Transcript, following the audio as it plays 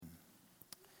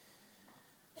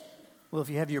Well, if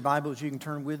you have your Bibles, you can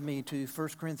turn with me to 1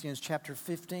 Corinthians chapter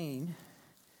 15.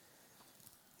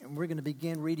 And we're going to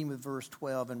begin reading with verse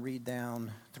 12 and read down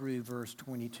through verse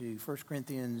 22. 1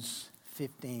 Corinthians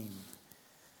 15,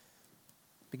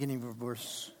 beginning with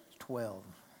verse 12.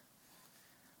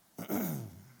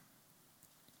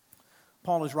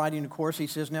 Paul is writing, of course, he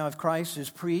says, "Now if Christ is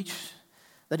preached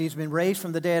that he's been raised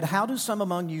from the dead, how do some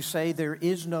among you say there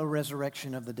is no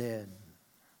resurrection of the dead?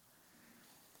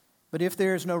 But if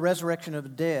there is no resurrection of the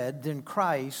dead, then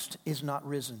Christ is not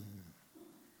risen.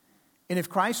 And if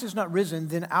Christ is not risen,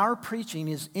 then our preaching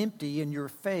is empty and your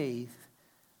faith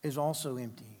is also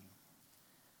empty.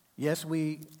 Yes,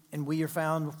 we are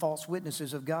found false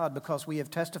witnesses of God because we have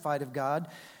testified of God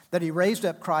that he raised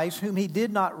up Christ, whom he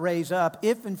did not raise up,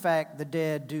 if in fact the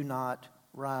dead do not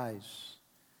rise.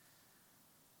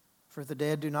 For if the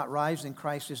dead do not rise, then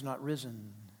Christ is not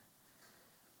risen.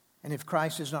 And if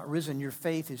Christ is not risen, your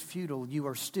faith is futile. You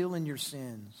are still in your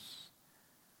sins.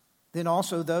 Then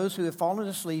also those who have fallen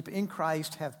asleep in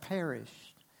Christ have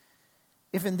perished.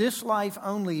 If in this life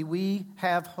only we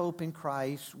have hope in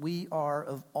Christ, we are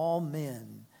of all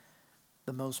men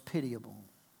the most pitiable.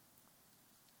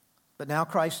 But now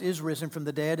Christ is risen from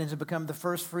the dead and has become the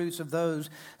first fruits of those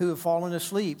who have fallen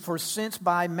asleep. For since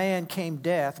by man came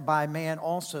death, by man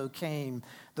also came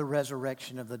the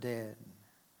resurrection of the dead.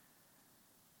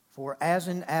 For as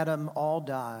in Adam all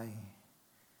die,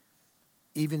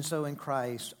 even so in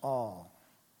Christ all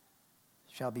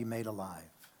shall be made alive."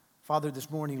 Father, this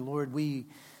morning, Lord, we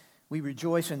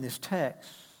rejoice in this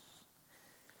text.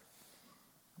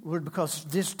 Lord, because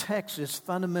this text is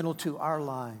fundamental to our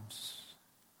lives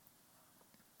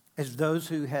as those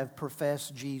who have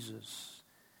professed Jesus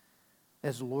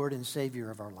as Lord and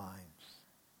Savior of our lives.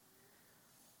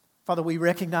 Father, we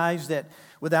recognize that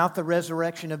without the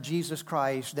resurrection of Jesus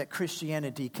Christ, that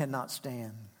Christianity cannot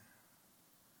stand.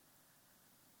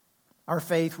 Our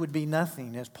faith would be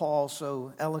nothing, as Paul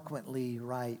so eloquently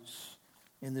writes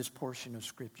in this portion of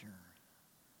Scripture.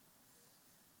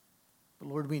 But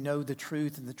Lord, we know the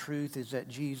truth, and the truth is that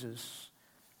Jesus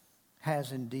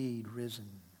has indeed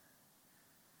risen.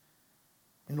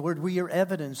 And Lord, we are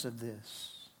evidence of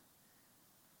this.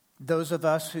 Those of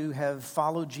us who have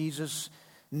followed Jesus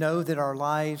know that our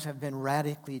lives have been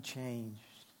radically changed.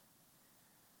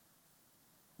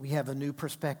 We have a new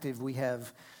perspective. We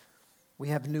have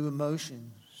new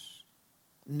emotions,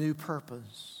 new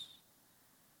purpose.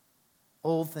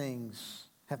 Old things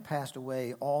have passed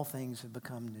away. All things have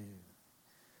become new.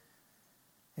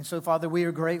 And so, Father, we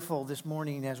are grateful this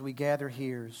morning as we gather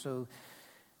here so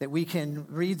that we can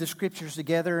read the Scriptures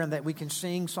together and that we can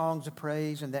sing songs of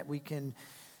praise and that we can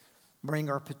bring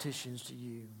our petitions to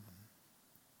you.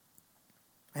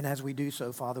 And as we do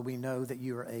so, Father, we know that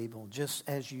you are able, just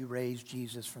as you raised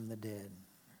Jesus from the dead,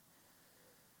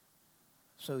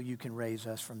 so you can raise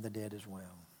us from the dead as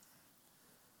well.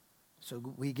 So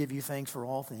we give you thanks for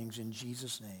all things in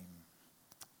Jesus' name.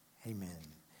 Amen.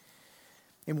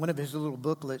 In one of his little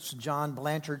booklets, John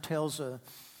Blanchard tells an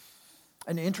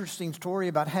interesting story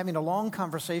about having a long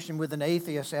conversation with an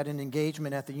atheist at an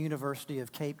engagement at the University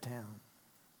of Cape Town.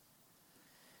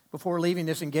 Before leaving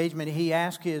this engagement, he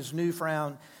asked his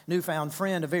newfound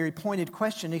friend a very pointed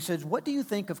question. He says, "What do you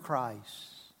think of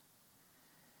Christ?"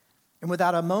 And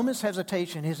without a moment's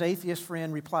hesitation, his atheist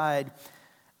friend replied,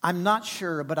 "I'm not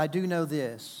sure, but I do know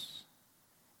this.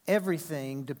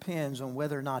 Everything depends on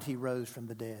whether or not he rose from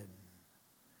the dead."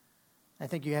 I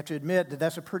think you have to admit that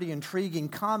that's a pretty intriguing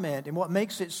comment. And what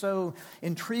makes it so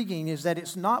intriguing is that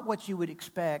it's not what you would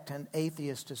expect an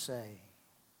atheist to say.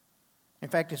 In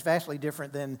fact, it's vastly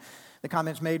different than the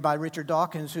comments made by Richard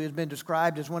Dawkins, who has been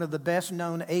described as one of the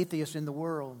best-known atheists in the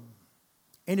world.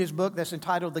 In his book that's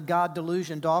entitled The God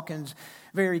Delusion, Dawkins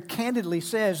very candidly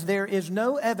says there is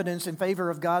no evidence in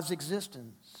favor of God's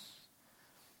existence.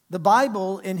 The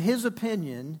Bible, in his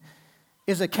opinion,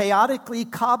 is a chaotically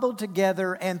cobbled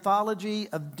together anthology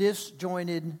of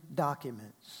disjointed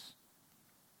documents.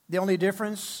 The only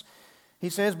difference, he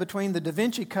says, between the Da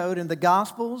Vinci Code and the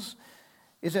Gospels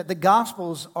is that the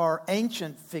Gospels are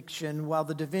ancient fiction while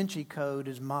the Da Vinci Code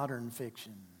is modern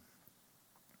fiction.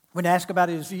 When asked about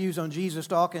his views on Jesus,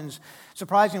 Dawkins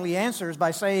surprisingly answers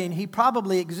by saying he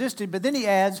probably existed, but then he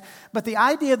adds, but the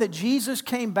idea that Jesus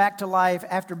came back to life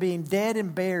after being dead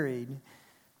and buried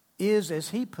is, as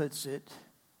he puts it,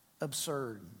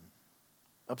 absurd.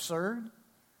 Absurd?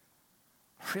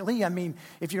 Really? I mean,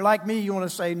 if you're like me, you want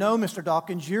to say, no, Mr.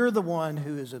 Dawkins, you're the one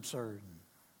who is absurd.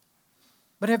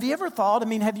 But have you ever thought,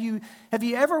 have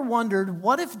you ever wondered,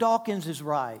 what if Dawkins is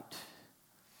right?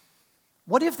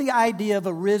 What if the idea of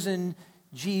a risen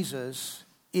Jesus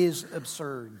is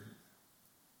absurd?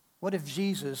 What if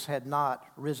Jesus had not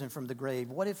risen from the grave?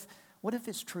 What if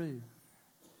it's true?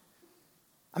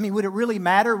 I mean, would it really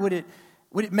matter? Would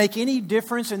it make any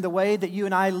difference in the way that you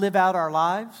and I live out our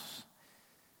lives?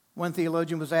 One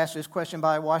theologian was asked this question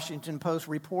by a Washington Post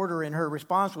reporter, and her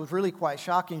response was really quite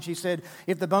shocking. She said,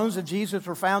 if the bones of Jesus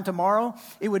were found tomorrow,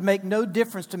 it would make no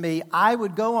difference to me. I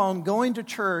would go on going to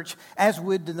church as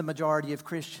would the majority of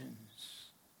Christians.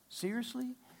 Seriously?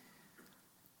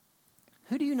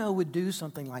 Who do you know would do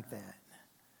something like that?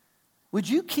 Would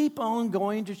you keep on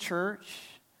going to church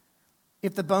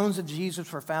if the bones of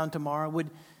Jesus were found tomorrow?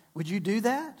 Would you do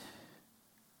that?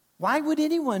 Why would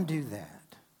anyone do that?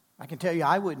 I can tell you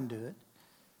I wouldn't do it.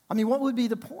 I mean, what would be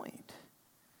the point?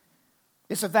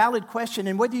 It's a valid question,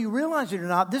 and whether you realize it or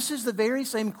not, this is the very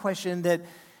same question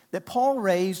that Paul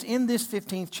raised in this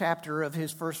 15th chapter of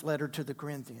his first letter to the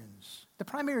Corinthians. The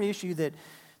primary issue that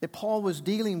Paul was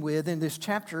dealing with in this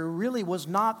chapter really was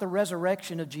not the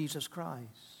resurrection of Jesus Christ.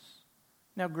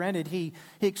 Now, granted, he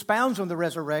expounds on the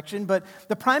resurrection, but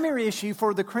the primary issue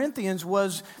for the Corinthians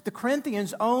was the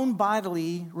Corinthians' own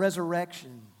bodily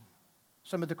resurrection.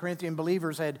 Some of the Corinthian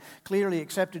believers had clearly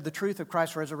accepted the truth of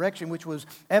Christ's resurrection, which was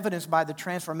evidenced by the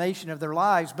transformation of their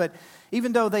lives. But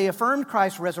even though they affirmed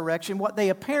Christ's resurrection, what they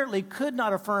apparently could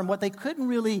not affirm, what they couldn't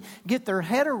really get their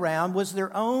head around, was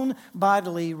their own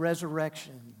bodily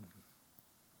resurrection.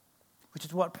 Which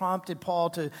is what prompted Paul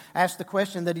to ask the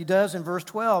question that he does in verse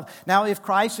 12. Now, if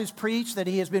Christ is preached that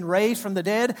he has been raised from the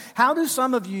dead, how do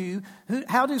some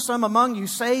among you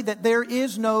say that there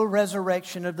is no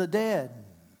resurrection of the dead?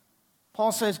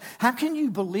 Paul says, how can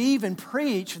you believe and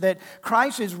preach that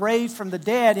Christ is raised from the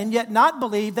dead and yet not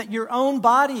believe that your own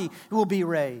body will be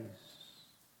raised?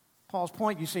 Paul's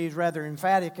point, you see, is rather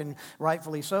emphatic, and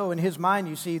rightfully so. In his mind,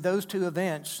 you see, those two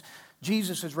events,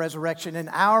 Jesus' resurrection and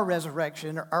our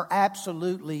resurrection, are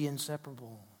absolutely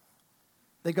inseparable.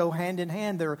 They go hand in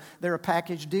hand. They're a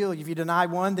package deal. If you deny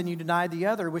one, then you deny the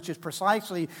other, which is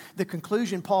precisely the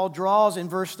conclusion Paul draws in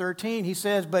verse 13. He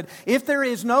says, but if there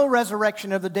is no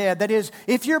resurrection of the dead, that is,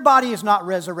 if your body is not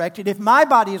resurrected, if my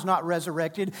body is not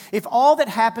resurrected, if all that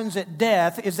happens at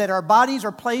death is that our bodies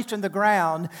are placed in the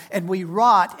ground and we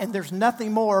rot and there's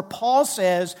nothing more, Paul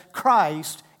says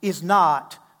Christ is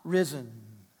not risen.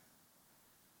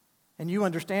 And you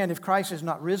understand, if Christ is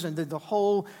not risen, then the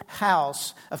whole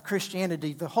house of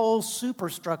Christianity, the whole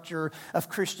superstructure of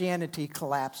Christianity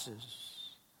collapses.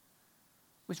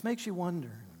 Which makes you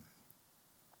wonder,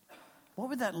 what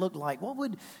would that look like? What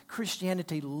would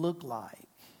Christianity look like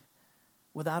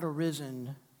without a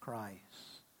risen Christ?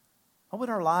 What would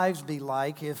our lives be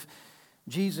like if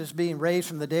Jesus being raised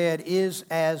from the dead is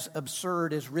as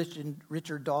absurd as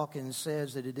Richard Dawkins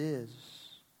says that it is?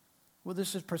 Well,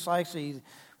 this is precisely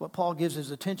what Paul gives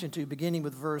his attention to, beginning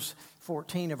with verse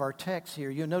 14 of our text here.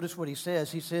 You'll notice what he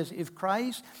says. He says, if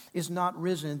Christ is not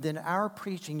risen, then our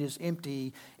preaching is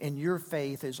empty and your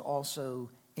faith is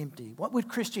also empty. What would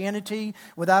Christianity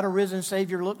without a risen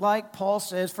Savior look like? Paul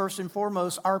says, first and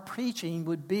foremost, our preaching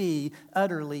would be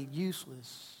utterly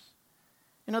useless.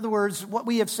 In other words, what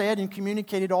we have said and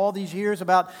communicated all these years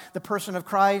about the person of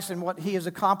Christ and what he has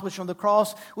accomplished on the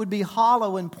cross would be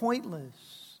hollow and pointless.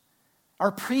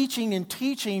 Our preaching and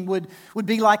teaching would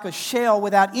be like a shell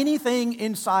without anything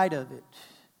inside of it.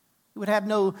 It would have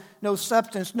no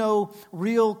substance, no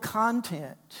real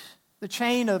content. The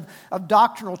chain of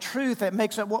doctrinal truth that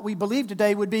makes up what we believe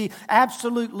today would be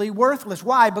absolutely worthless.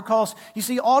 Why? Because, you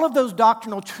see, all of those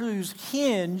doctrinal truths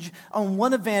hinge on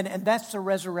one event, and that's the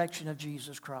resurrection of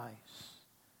Jesus Christ.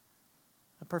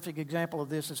 A perfect example of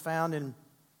this is found in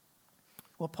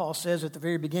what Paul says at the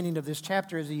very beginning of this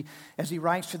chapter as he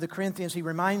writes to the Corinthians. He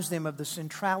reminds them of the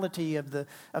centrality of the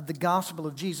gospel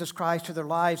of Jesus Christ to their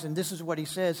lives. And this is what he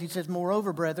says. He says,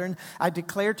 moreover, brethren, I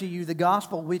declare to you the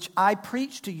gospel which I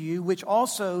preached to you, which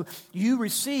also you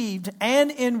received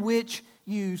and in which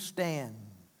you stand,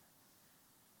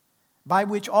 by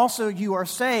which also you are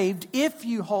saved, if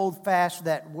you hold fast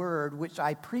that word which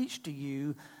I preached to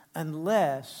you,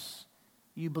 unless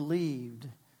you believed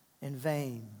in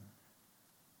vain.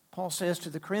 Paul says to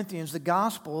the Corinthians, the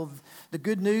gospel, the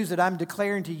good news that I'm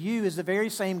declaring to you is the very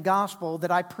same gospel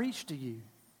that I preached to you.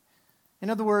 In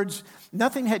other words,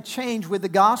 nothing had changed with the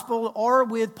gospel or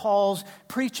with Paul's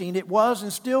preaching. It was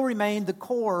and still remained the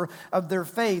core of their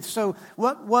faith. So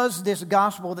what was this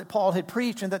gospel that Paul had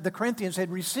preached and that the Corinthians had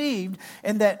received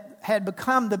and that had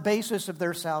become the basis of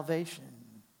their salvation?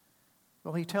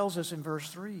 Well, he tells us in verse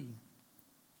 3.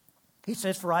 He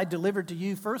says, "For I delivered to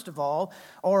you first of all,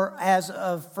 or as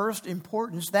of first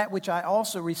importance, that which I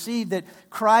also received, that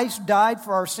Christ died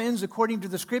for our sins according to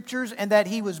the Scriptures, and that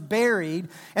He was buried,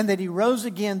 and that He rose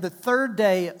again the third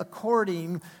day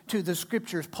according to the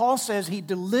Scriptures." Paul says he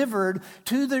delivered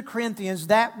to the Corinthians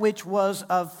that which was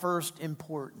of first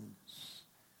importance.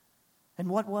 And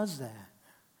what was that?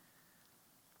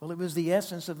 Well, it was the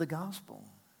essence of the gospel.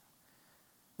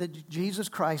 That Jesus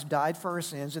Christ died for our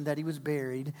sins, and that He was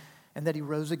buried, and that He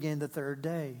rose again the third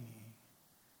day.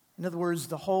 In other words,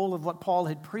 the whole of what Paul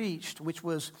had preached, which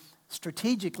was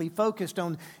strategically focused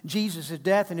on Jesus'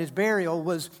 death and His burial,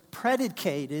 was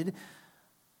predicated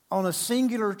on a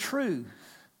singular truth,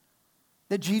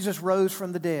 that Jesus rose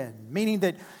from the dead. Meaning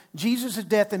that Jesus'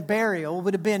 death and burial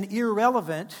would have been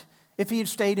irrelevant if He had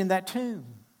stayed in that tomb.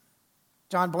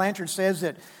 John Blanchard says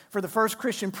that for the first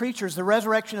Christian preachers, the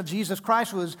resurrection of Jesus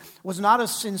Christ was not a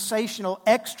sensational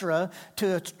extra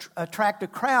to attract a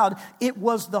crowd. It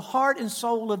was the heart and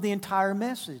soul of the entire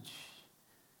message.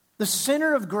 The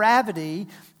center of gravity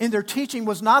in their teaching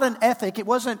was not an ethic. It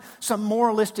wasn't some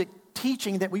moralistic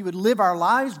teaching that we would live our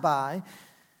lives by.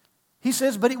 He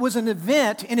says, but it was an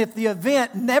event, and if the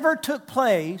event never took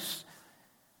place,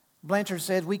 Blanchard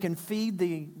says, we can feed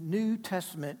the New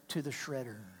Testament to the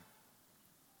shredder.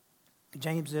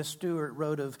 James S. Stewart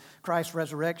wrote of Christ's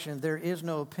resurrection, "There is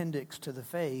no appendix to the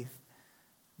faith.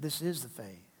 This is the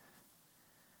faith."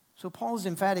 So Paul is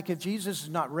emphatic, if Jesus is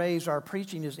not raised, our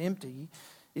preaching is empty.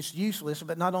 It's useless.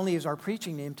 But not only is our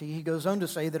preaching empty, he goes on to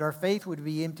say that our faith would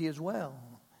be empty as well.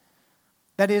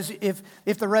 That is,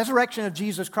 if the resurrection of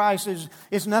Jesus Christ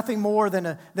is nothing more than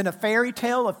a fairy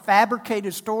tale, a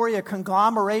fabricated story, a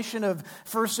conglomeration of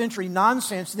first century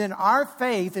nonsense, then our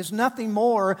faith is nothing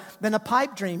more than a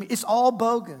pipe dream. It's all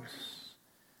bogus.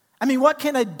 I mean, what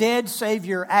can a dead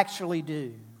Savior actually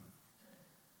do?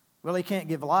 Well, He can't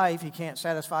give life. He can't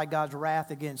satisfy God's wrath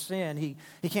against sin. He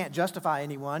can't justify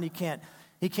anyone. He can't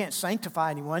sanctify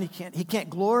anyone. He can't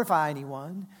glorify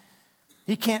anyone.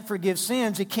 He can't forgive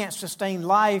sins. He can't sustain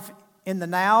life in the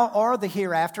now or the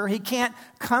hereafter. He can't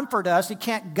comfort us. He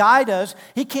can't guide us.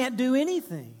 He can't do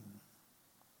anything.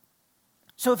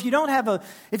 So if you don't have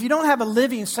a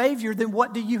living Savior, then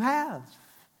what do you have?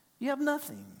 You have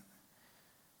nothing.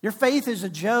 Your faith is a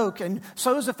joke, and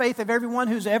so is the faith of everyone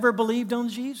who's ever believed on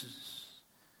Jesus.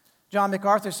 John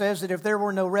MacArthur says that if there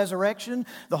were no resurrection,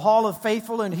 the hall of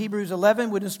faithful in Hebrews 11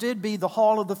 would instead be the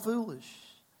hall of the foolish.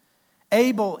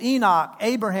 Abel, Enoch,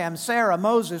 Abraham, Sarah,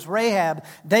 Moses, Rahab,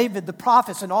 David, the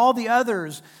prophets, and all the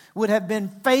others would have been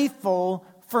faithful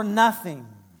for nothing.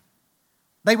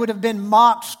 They would have been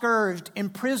mocked, scourged,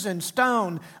 imprisoned,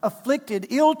 stoned, afflicted,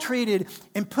 ill-treated,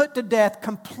 and put to death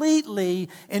completely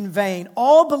in vain.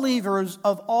 All believers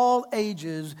of all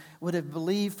ages would have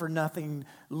believed for nothing,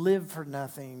 lived for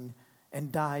nothing,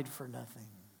 and died for nothing.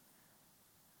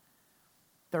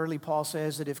 Thirdly, Paul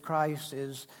says that if Christ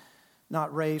is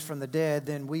not raised from the dead,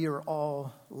 then we are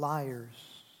all liars.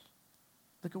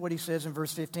 Look at what he says in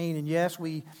verse 15. "And yes,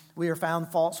 we are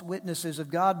found false witnesses of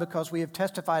God, because we have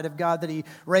testified of God that He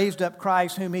raised up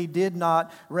Christ, whom He did not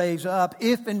raise up,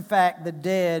 if in fact the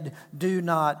dead do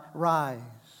not rise."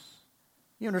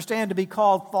 You understand, to be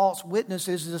called false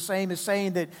witnesses is the same as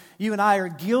saying that you and I are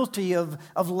guilty of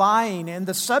lying. And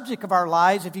the subject of our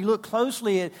lies, if you look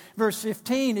closely at verse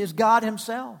 15, is God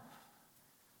Himself.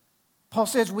 Paul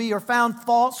says we are found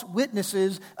false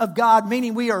witnesses of God,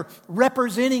 meaning we are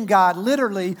representing God.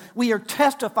 Literally, we are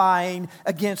testifying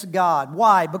against God.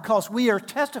 Why? Because we are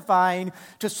testifying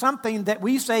to something that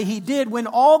we say He did, when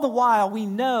all the while we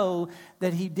know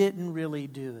that He didn't really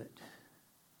do it.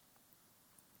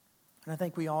 And I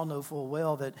think we all know full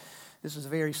well that this is a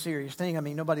very serious thing. I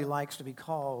mean, nobody likes to be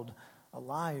called a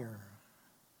liar.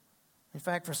 In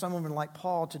fact, for someone like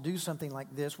Paul to do something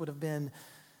like this would have been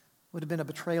a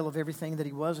betrayal of everything that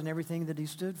he was and everything that he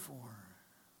stood for.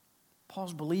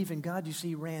 Paul's belief in God, you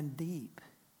see, ran deep.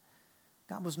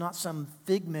 God was not some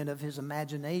figment of his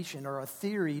imagination or a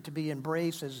theory to be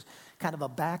embraced as kind of a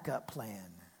backup plan.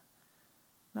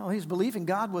 No, his belief in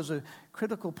God was a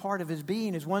critical part of his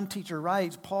being. As one teacher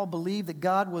writes, Paul believed that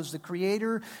God was the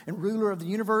creator and ruler of the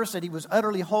universe, that He was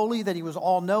utterly holy, that He was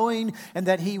all-knowing, and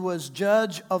that He was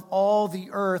judge of all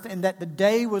the earth, and that the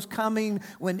day was coming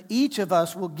when each of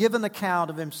us will give an account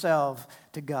of himself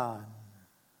to God.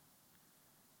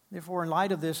 Therefore, in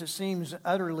light of this, it seems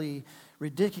utterly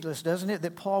ridiculous, doesn't it,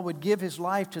 that Paul would give his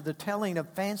life to the telling of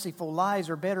fanciful lies,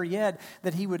 or better yet,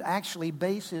 that he would actually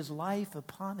base his life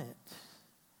upon it.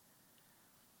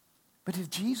 But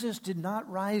if Jesus did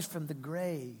not rise from the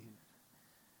grave,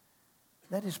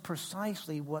 that is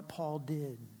precisely what Paul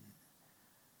did.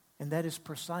 And that is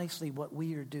precisely what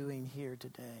we are doing here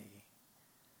today.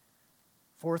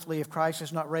 Fourthly, if Christ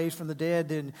is not raised from the dead,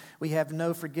 then we have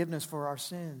no forgiveness for our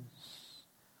sins.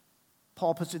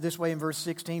 Paul puts it this way in verse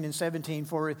 16 and 17,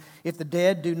 for if the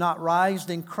dead do not rise,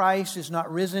 then Christ is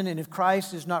not risen. And if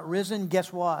Christ is not risen,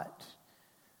 guess what?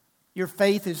 Your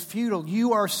faith is futile.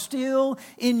 You are still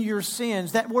in your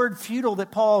sins. That word futile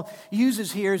that Paul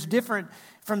uses here is different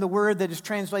from the word that is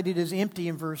translated as empty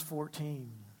in verse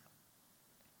 14.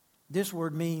 This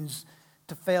word means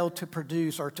to fail to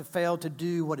produce or to fail to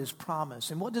do what is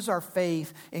promised. And what does our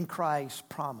faith in Christ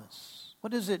promise?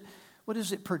 What does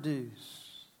it produce?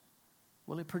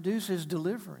 Well, it produces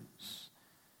deliverance.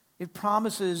 It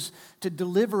promises to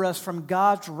deliver us from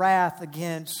God's wrath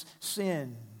against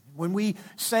sin. When we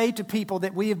say to people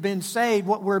that we have been saved,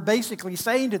 what we're basically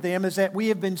saying to them is that we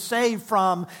have been saved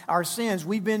from our sins.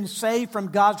 We've been saved from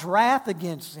God's wrath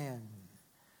against sin.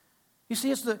 You see,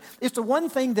 it's the one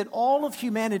thing that all of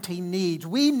humanity needs.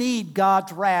 We need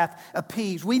God's wrath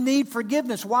appeased. We need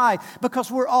forgiveness. Why?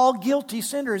 Because we're all guilty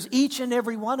sinners, each and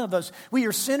every one of us. We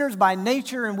are sinners by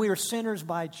nature and we are sinners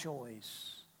by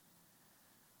choice.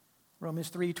 Romans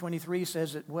 3:23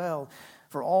 says it well.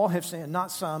 For all have sinned,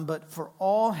 not some, but for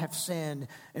all have sinned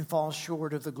and fall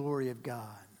short of the glory of God.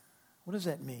 What does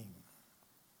that mean?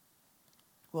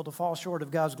 Well, to fall short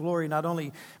of God's glory not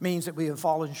only means that we have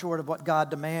fallen short of what God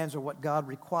demands or what God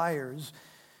requires.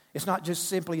 It's not just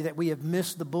simply that we have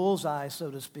missed the bullseye,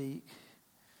 so to speak.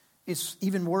 It's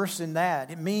even worse than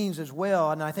that. It means as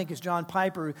well, and I think it's John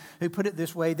Piper who put it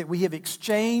this way, that we have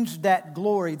exchanged that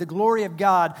glory, the glory of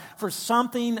God, for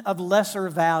something of lesser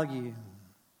value.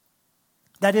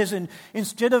 That is,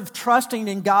 instead of trusting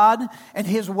in God and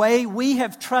His way, we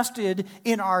have trusted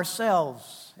in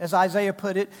ourselves. As Isaiah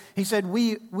put it, he said,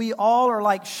 we all are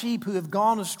like sheep who have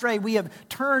gone astray. We have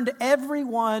turned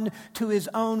everyone to his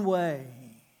own way.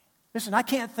 Listen, I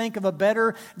can't think of a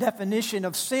better definition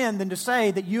of sin than to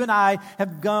say that you and I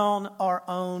have gone our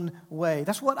own way.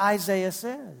 That's what Isaiah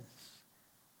says.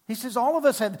 He says all of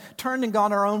us have turned and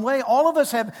gone our own way. All of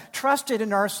us have trusted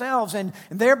in ourselves and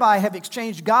thereby have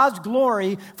exchanged God's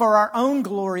glory for our own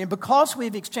glory. And because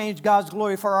we've exchanged God's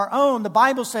glory for our own, the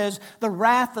Bible says the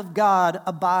wrath of God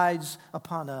abides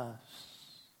upon us.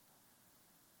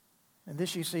 And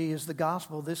this, you see, is the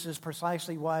gospel. This is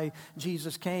precisely why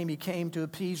Jesus came. He came to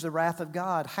appease the wrath of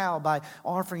God. How? By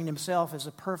offering Himself as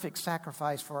a perfect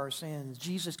sacrifice for our sins.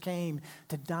 Jesus came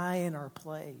to die in our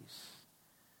place,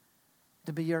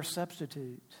 to be our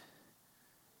substitute.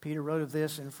 Peter wrote of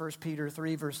this in 1 Peter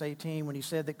 3, verse 18, when he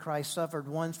said that Christ suffered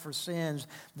once for sins,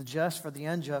 the just for the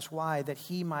unjust. Why? That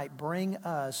He might bring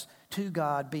us to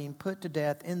God, being put to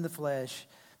death in the flesh,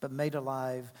 but made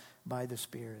alive by the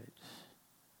Spirit.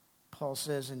 Paul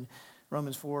says in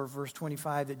Romans 4, verse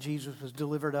 25, that Jesus was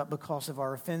delivered up because of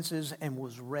our offenses and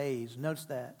was raised. Notice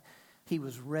that. He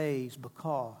was raised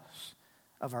because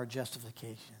of our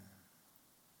justification.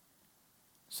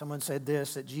 Someone said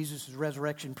this, that Jesus'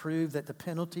 resurrection proved that the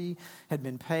penalty had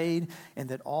been paid and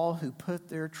that all who put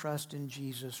their trust in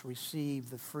Jesus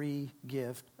receive the free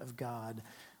gift of God,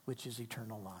 which is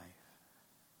eternal life.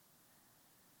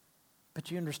 But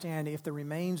you understand, if the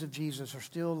remains of Jesus are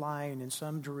still lying in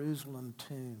some Jerusalem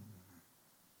tomb,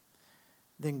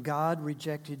 then God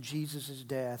rejected Jesus'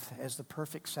 death as the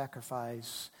perfect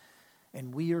sacrifice,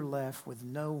 and we are left with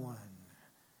no one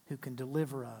who can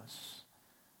deliver us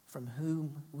from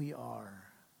whom we are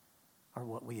or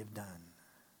what we have done.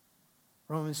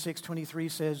 Romans 6:23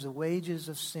 says the wages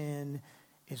of sin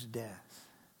is death.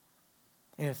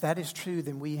 And if that is true,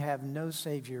 then we have no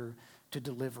Savior to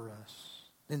deliver us.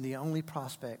 Then the only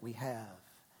prospect we have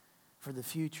for the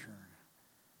future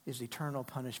is eternal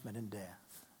punishment and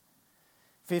death.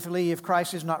 Fifthly, if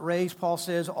Christ is not raised, Paul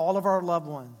says all of our loved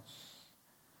ones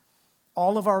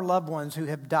who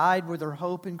have died with their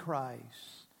hope in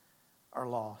Christ are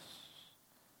lost.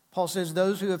 Paul says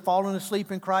those who have fallen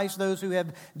asleep in Christ, those who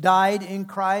have died in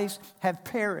Christ, have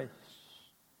perished.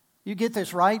 You get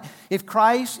this, right? If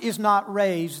Christ is not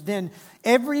raised, then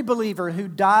every believer who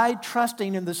died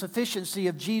trusting in the sufficiency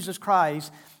of Jesus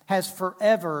Christ has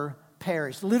forever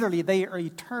perished. Literally, they are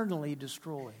eternally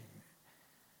destroyed.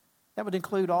 That would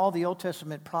include all the Old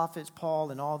Testament prophets,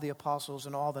 Paul, and all the apostles,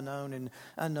 and all the known and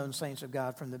unknown saints of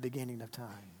God from the beginning of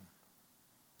time.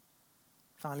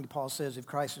 Finally, Paul says, if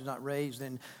Christ is not raised,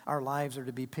 then our lives are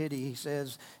to be pity. He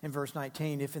says in verse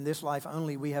 19, if in this life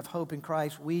only we have hope in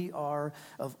Christ, we are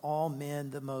of all men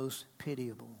the most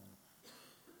pitiable.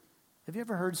 Have you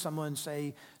ever heard someone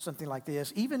say something like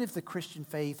this? Even if the Christian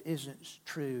faith isn't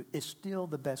true, it's still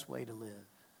the best way to live.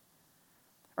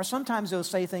 Or sometimes they'll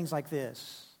say things like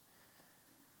this.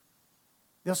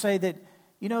 They'll say that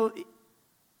You know,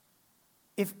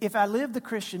 if I live the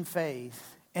Christian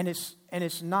faith and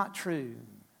it's not true,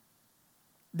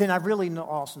 then I've really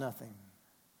lost nothing.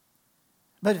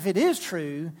 But if it is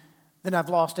true, then I've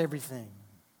lost everything.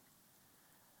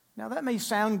 Now that may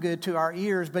sound good to our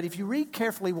ears, but if you read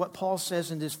carefully what Paul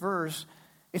says in this verse,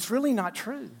 it's really not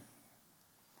true.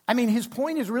 I mean, his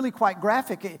point is really quite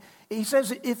graphic. He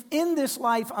says, if in this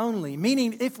life only,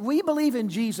 meaning if we believe in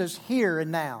Jesus here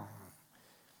and now,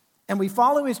 and we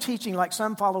follow his teaching like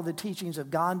some follow the teachings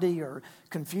of Gandhi or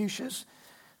Confucius,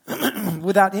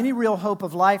 without any real hope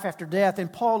of life after death,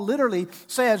 and Paul literally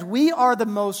says, we are the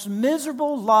most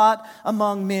miserable lot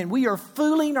among men. We are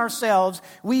fooling ourselves.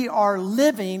 We are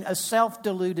living a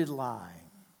self-deluded lie.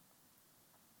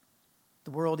 The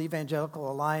World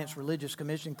Evangelical Alliance Religious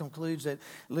Commission concludes that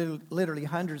literally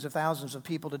hundreds of thousands of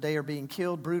people today are being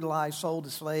killed, brutalized, sold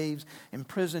to slaves,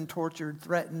 imprisoned, tortured,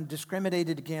 threatened,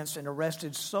 discriminated against, and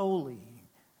arrested solely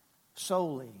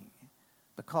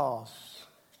because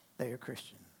they are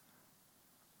Christian.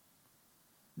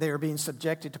 They are being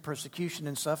subjected to persecution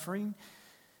and suffering,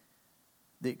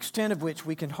 the extent of which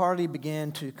we can hardly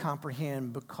begin to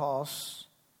comprehend because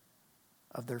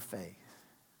of their faith.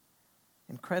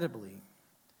 Incredibly,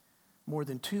 more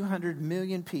than 200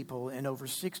 million people in over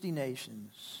 60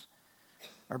 nations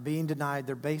are being denied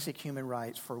their basic human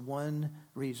rights for one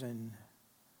reason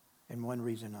and one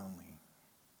reason only.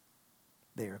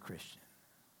 They are Christian.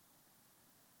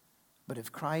 But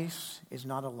if Christ is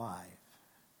not alive,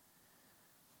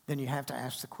 then you have to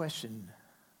ask the question,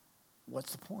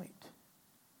 what's the point?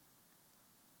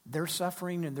 Their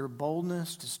suffering and their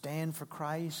boldness to stand for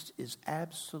Christ is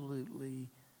absolutely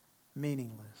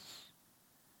meaningless.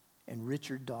 And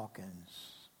Richard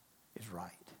Dawkins is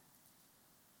right.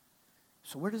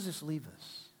 So where does this leave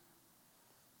us?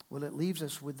 Well, it leaves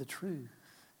us with the truth.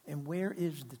 And where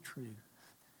is the truth?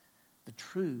 The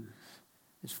truth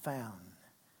is found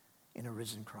in a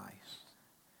risen Christ.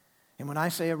 And when I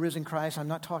say a risen Christ, I'm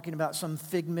not talking about some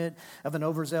figment of an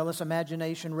overzealous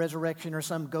imagination resurrection or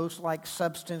some ghost-like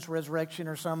substance resurrection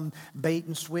or some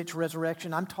bait-and-switch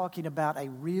resurrection. I'm talking about a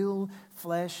real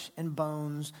flesh and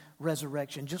bones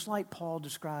resurrection, just like Paul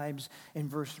describes in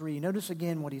verse 3. Notice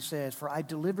again what he says, "For I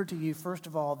delivered to you, first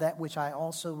of all, that which I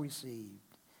also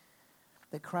received,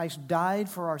 that Christ died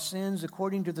for our sins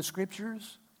according to the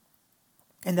Scriptures,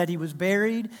 and that he was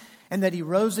buried, and that he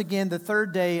rose again the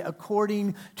third day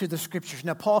according to the Scriptures."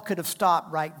 Now, Paul could have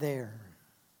stopped right there.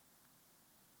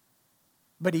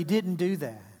 But he didn't do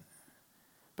that.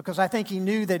 Because I think he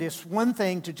knew that it's one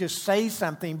thing to just say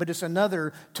something, but it's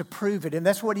another to prove it. And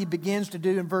that's what he begins to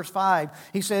do in verse 5.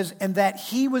 He says, "And that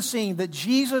he was seen," that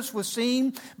Jesus was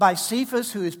seen by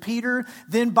Cephas, who is Peter,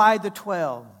 then by the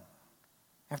 12.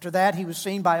 After that, he was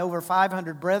seen by over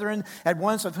 500 brethren, at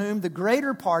once of whom the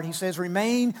greater part, he says,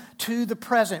 remain to the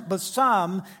present. But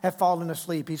some have fallen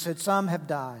asleep. He said, some have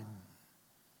died.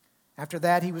 After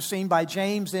that, he was seen by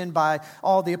James, then by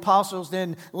all the apostles.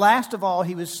 Then, last of all,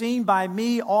 he was seen by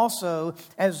me also,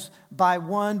 as by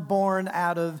one born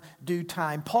out of due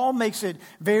time. Paul makes it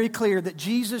very clear that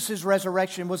Jesus'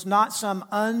 resurrection was not some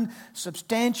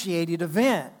unsubstantiated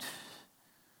event.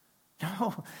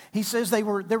 No, he says there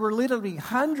were literally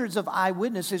hundreds of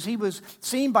eyewitnesses. He was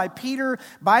seen by Peter,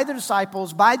 by the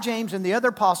disciples, by James and the other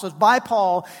apostles, by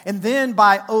Paul, and then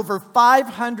by over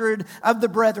 500 of the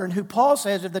brethren, who Paul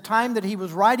says at the time that he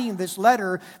was writing this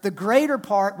letter, the greater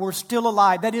part were still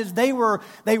alive. That is, they were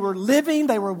living,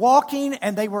 they were walking,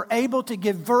 and they were able to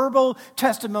give verbal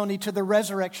testimony to the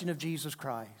resurrection of Jesus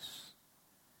Christ.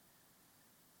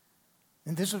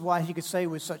 And this is why he could say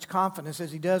with such confidence,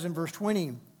 as he does in verse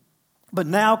 20, "But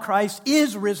now Christ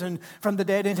is risen from the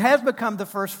dead and has become the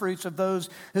first fruits of those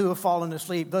who have fallen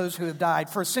asleep, those who have died.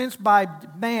 For since by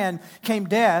man came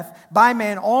death, by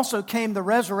man also came the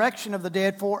resurrection of the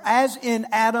dead. For as in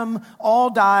Adam all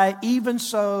die, even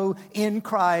so in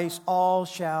Christ all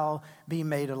shall be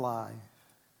made alive."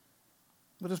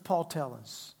 What does Paul tell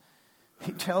us?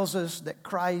 He tells us that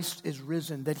Christ is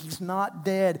risen, that he's not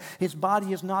dead. His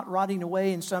body is not rotting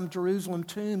away in some Jerusalem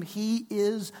tomb. He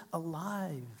is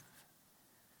alive.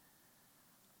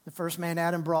 The first man,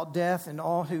 Adam, brought death, and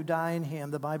all who die in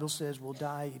him, the Bible says, will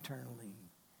die eternally.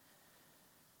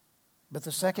 But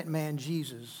the second man,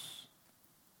 Jesus,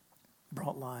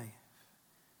 brought life.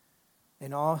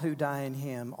 And all who die in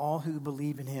him, all who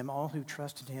believe in him, all who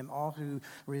trust in him, all who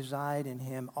reside in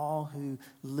him, all who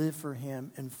live for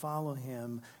him and follow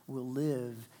him will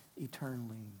live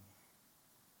eternally.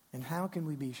 And how can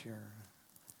we be sure?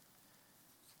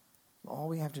 All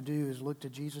we have to do is look to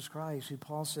Jesus Christ, who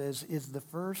Paul says is the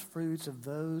first fruits of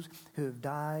those who have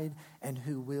died and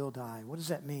who will die. What does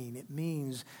that mean? It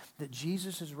means that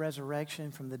Jesus'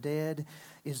 resurrection from the dead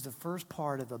is the first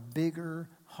part of a bigger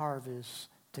harvest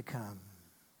to come.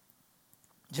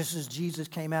 Just as Jesus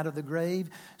came out of the grave,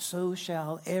 so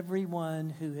shall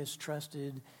everyone who has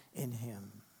trusted in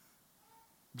him.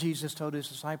 Jesus told his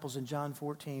disciples in John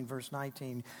 14, verse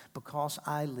 19, because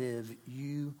I live,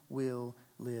 you will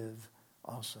live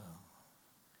also.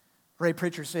 Ray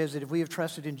Pritchard says that if we have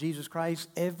trusted in Jesus Christ,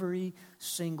 every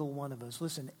single one of us,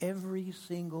 listen, every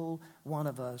single one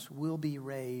of us will be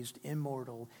raised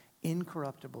immortal,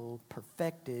 incorruptible,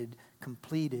 perfected,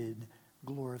 completed,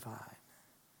 glorified.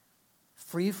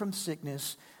 Free from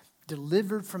sickness,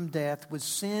 delivered from death, with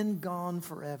sin gone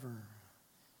forever.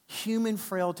 Human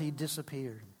frailty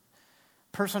disappeared.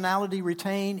 Personality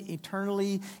retained,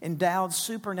 eternally endowed,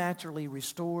 supernaturally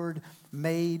restored,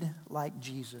 made like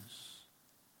Jesus.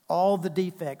 All the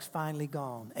defects finally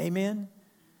gone. Amen?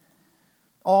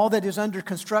 All that is under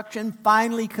construction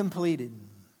finally completed.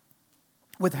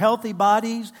 With healthy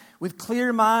bodies, with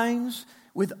clear minds,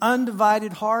 with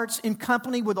undivided hearts, in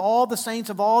company with all the saints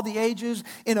of all the ages,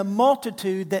 in a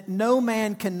multitude that no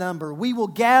man can number. We will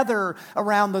gather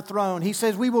around the throne. He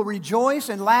says we will rejoice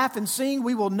and laugh and sing.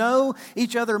 We will know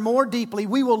each other more deeply.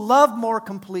 We will love more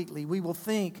completely. We will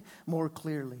think more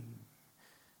clearly.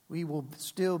 We will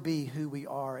still be who we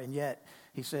are, and yet,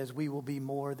 he says, we will be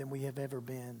more than we have ever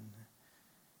been.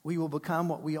 We will become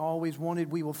what we always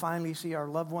wanted. We will finally see our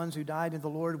loved ones who died in the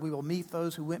Lord. We will meet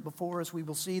those who went before us. We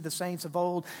will see the saints of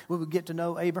old. We will get to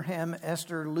know Abraham,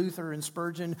 Esther, Luther, and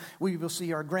Spurgeon. We will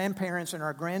see our grandparents and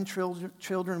our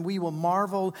grandchildren. We will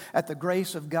marvel at the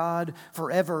grace of God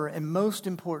forever. And most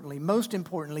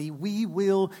importantly, we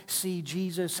will see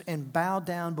Jesus and bow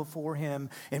down before him,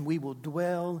 and we will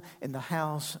dwell in the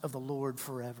house of the Lord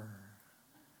forever.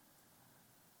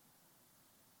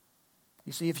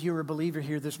 You see, if you're a believer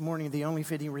here this morning, the only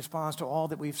fitting response to all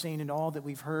that we've seen and all that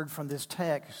we've heard from this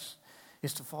text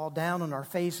is to fall down on our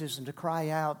faces and to cry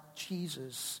out,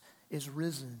 Jesus is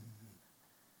risen,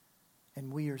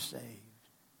 and we are saved.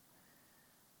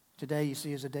 Today, you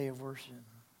see, is a day of worship.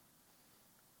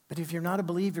 But if you're not a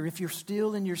believer, if you're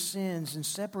still in your sins and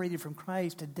separated from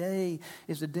Christ, today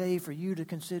is a day for you to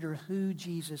consider who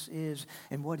Jesus is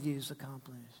and what he has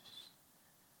accomplished.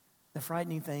 The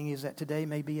frightening thing is that today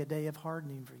may be a day of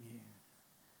hardening for you.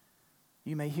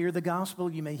 You may hear the gospel,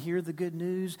 you may hear the good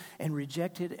news and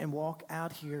reject it and walk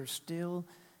out here still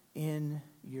in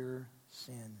your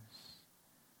sins.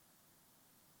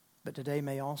 But today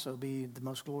may also be the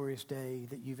most glorious day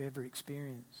that you've ever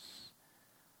experienced,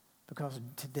 because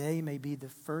today may be the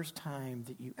first time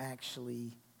that you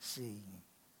actually see.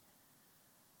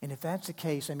 And if that's the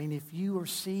case, if you are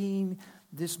seeing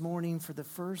this morning for the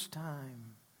first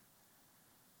time,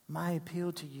 my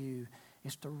appeal to you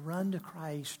is to run to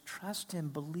Christ, trust him,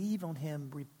 believe on him,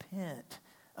 repent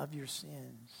of your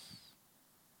sins,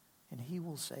 and he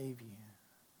will save you.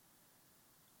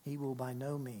 He will by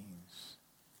no means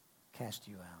cast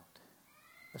you out.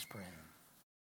 Let's pray.